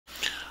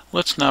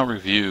Let's now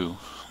review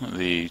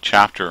the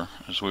chapter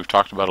as we've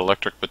talked about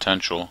electric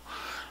potential,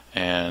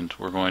 and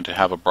we're going to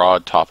have a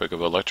broad topic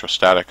of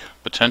electrostatic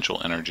potential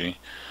energy.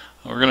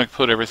 We're going to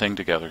put everything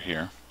together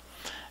here.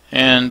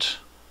 And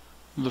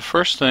the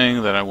first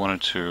thing that I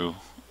wanted to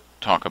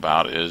talk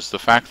about is the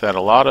fact that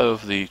a lot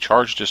of the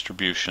charge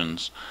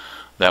distributions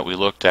that we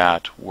looked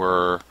at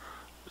were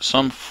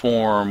some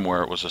form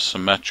where it was a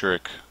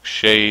symmetric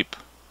shape.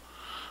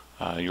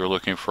 You were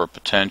looking for a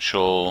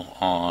potential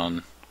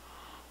on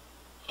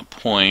a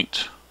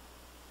point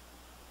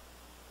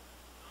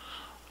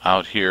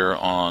out here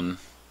on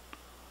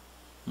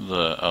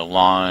a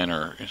line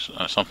or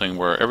something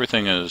where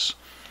everything is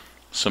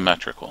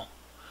symmetrical.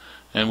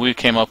 And we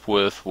came up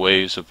with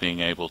ways of being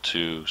able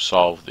to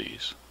solve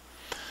these.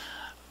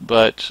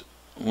 But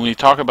when we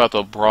talk about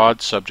the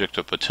broad subject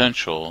of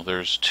potential,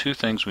 there's two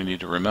things we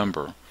need to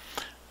remember.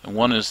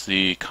 One is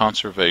the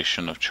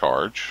conservation of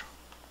charge.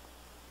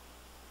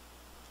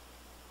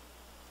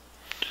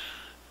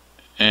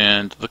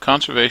 And the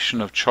conservation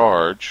of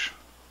charge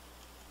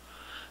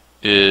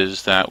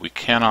is that we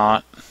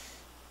cannot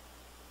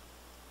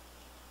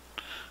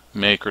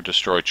make or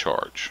destroy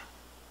charge.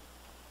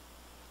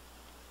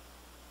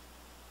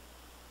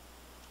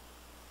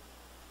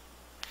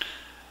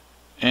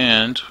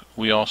 And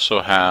we also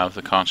have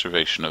the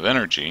conservation of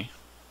energy,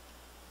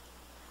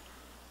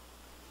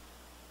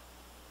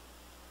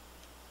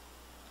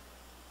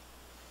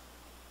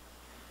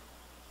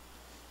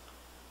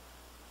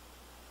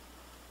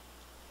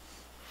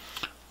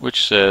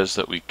 which says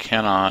that we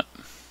cannot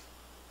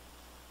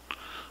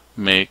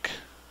make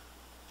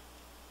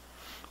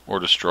or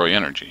destroy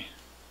energy.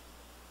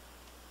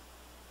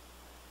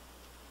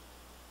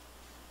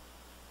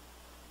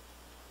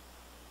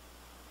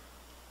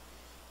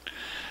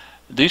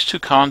 These two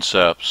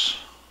concepts,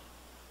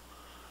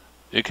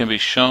 it can be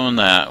shown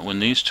that when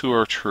these two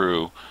are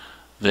true,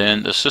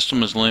 then the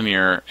system is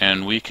linear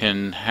and we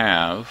can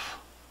have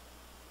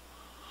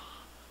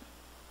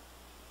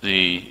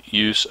the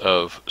use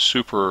of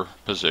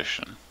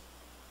superposition.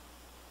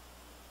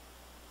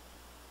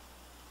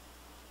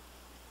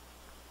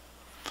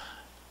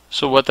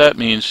 So what that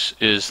means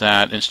is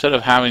that instead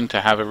of having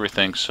to have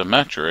everything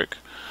symmetric,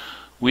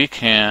 we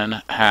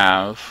can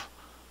have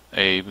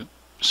a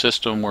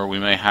system where we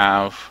may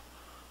have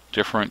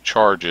different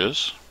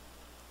charges.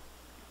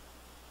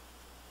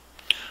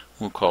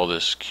 We'll call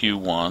this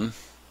Q1,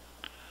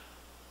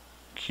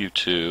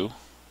 Q2,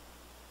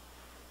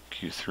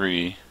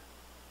 Q3,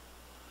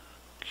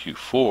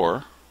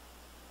 Q4,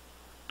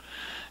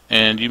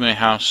 and you may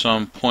have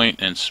some point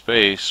in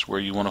space where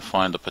you want to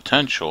find the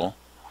potential.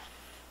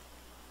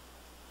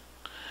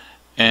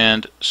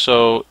 And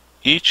so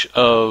each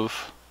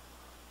of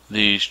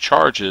these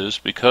charges,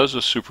 because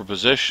of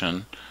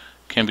superposition,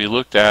 can be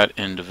looked at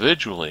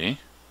individually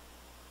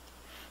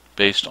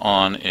based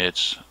on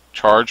its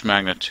charge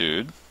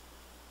magnitude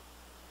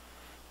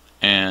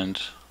and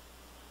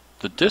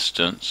the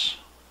distance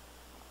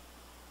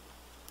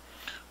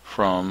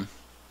from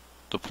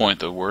the point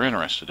that we're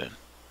interested in.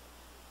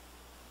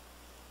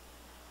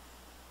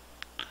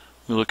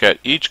 We look at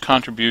each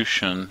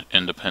contribution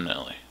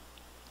independently.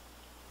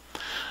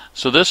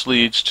 So this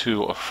leads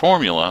to a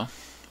formula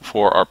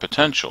for our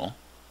potential,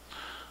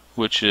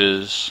 which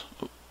is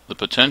the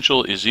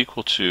potential is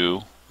equal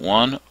to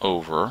 1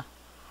 over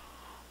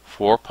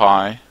 4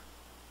 pi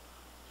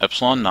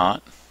epsilon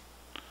naught,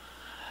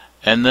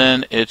 and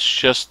then it's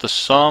just the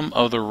sum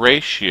of the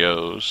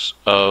ratios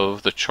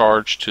of the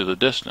charge to the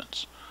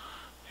distance.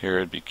 Here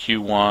it'd be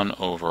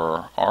Q1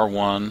 over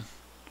R1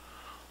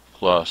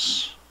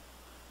 plus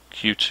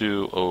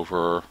Q2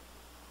 over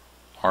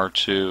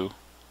R2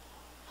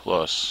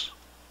 plus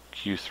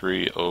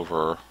Q3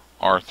 over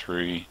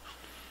R3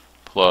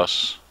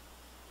 plus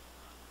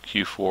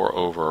Q4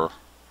 over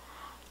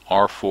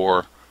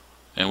R4,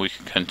 and we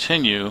can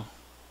continue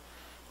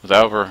with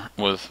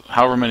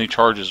however many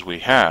charges we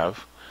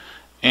have,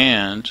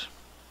 and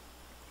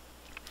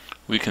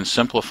we can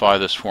simplify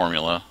this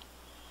formula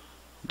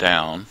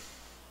down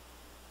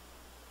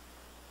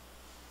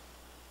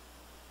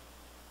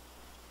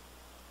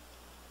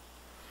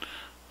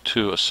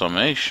to a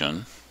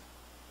summation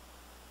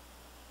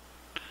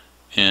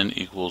n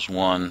equals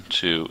 1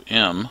 to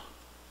m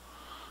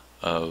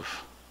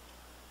of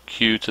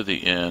Q to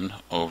the n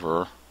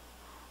over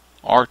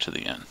R to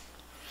the n.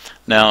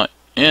 Now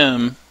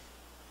m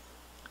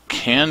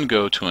can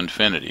go to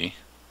infinity.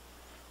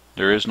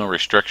 There is no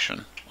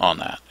restriction on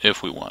that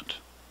if we want.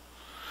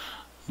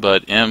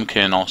 But m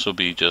can also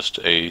be just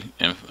a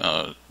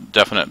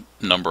definite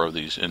number of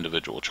these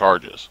individual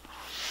charges.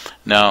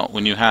 Now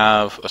when you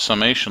have a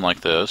summation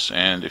like this,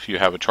 and if you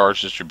have a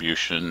charge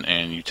distribution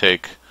and you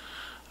take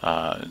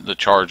the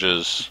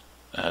charges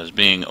as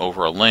being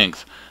over a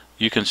length,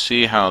 you can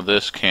see how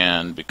this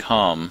can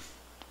become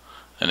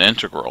an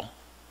integral.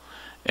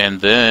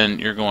 And then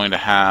you're going to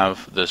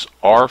have this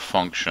R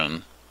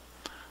function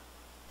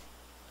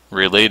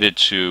related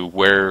to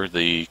where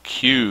the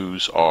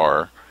Q's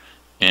are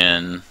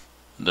in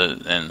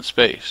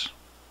space.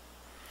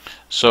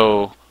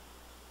 So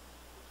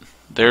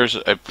there's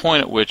a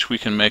point at which we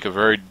can make a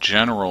very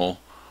general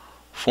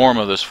form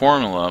of this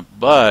formula,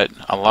 but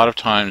a lot of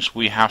times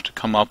we have to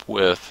come up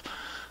with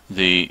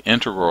the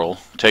integral,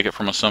 take it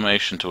from a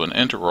summation to an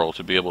integral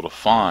to be able to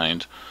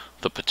find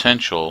the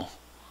potential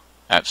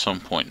at some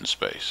point in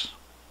space.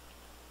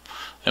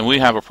 And we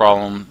have a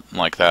problem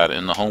like that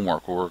in the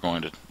homework where we're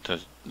going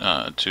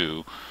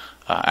to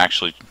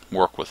actually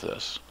work with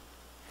this.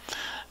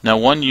 Now,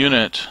 one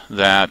unit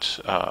that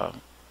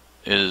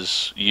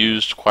is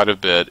used quite a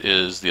bit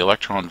is the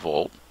electron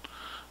volt.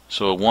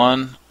 So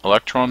 1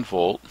 electron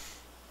volt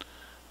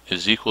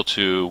is equal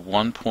to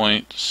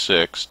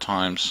 1.6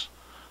 times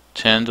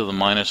 10 to the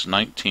minus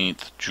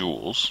 19th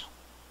joules.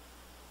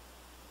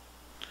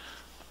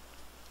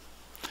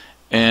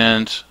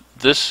 And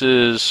this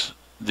is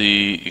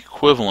the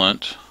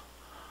equivalent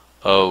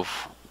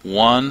of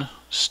 1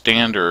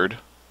 standard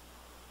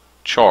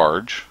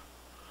charge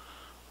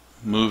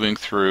moving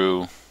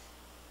through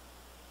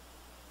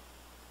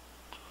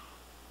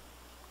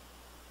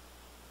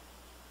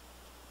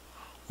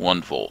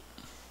one volt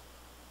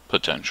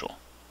potential.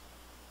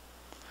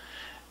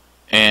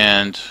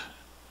 And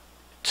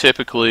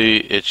typically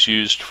it's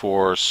used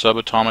for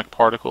subatomic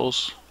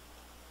particles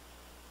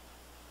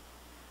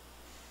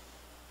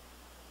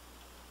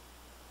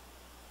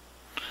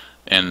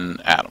and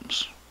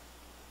atoms.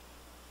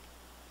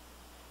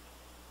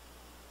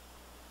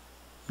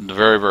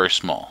 Very, very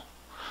small.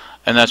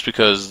 And that's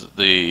because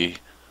the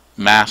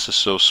mass is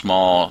so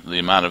small, the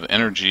amount of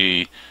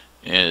energy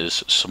is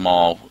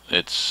small,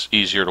 it's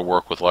easier to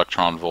work with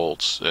electron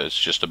volts. It's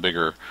just a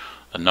bigger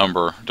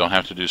number, don't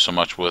have to do so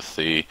much with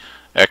the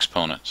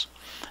exponents.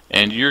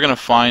 And you're going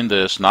to find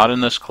this, not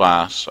in this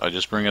class, I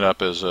just bring it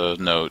up as a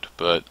note,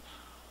 but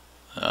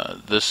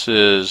this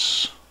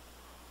is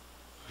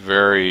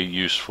very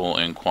useful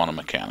in quantum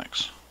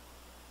mechanics.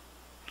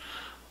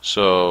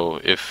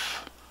 So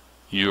if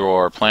you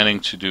are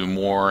planning to do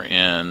more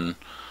in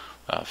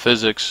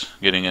physics,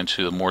 getting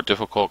into the more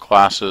difficult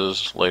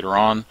classes later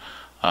on,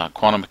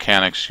 quantum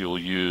mechanics, you'll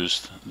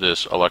use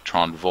this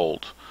electron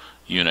volt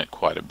unit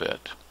quite a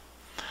bit.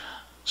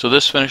 So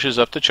this finishes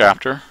up the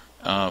chapter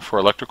for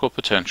electrical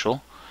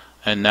potential,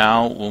 and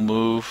now we'll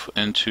move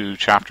into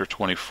chapter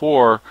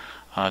 24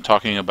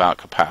 talking about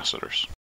capacitors.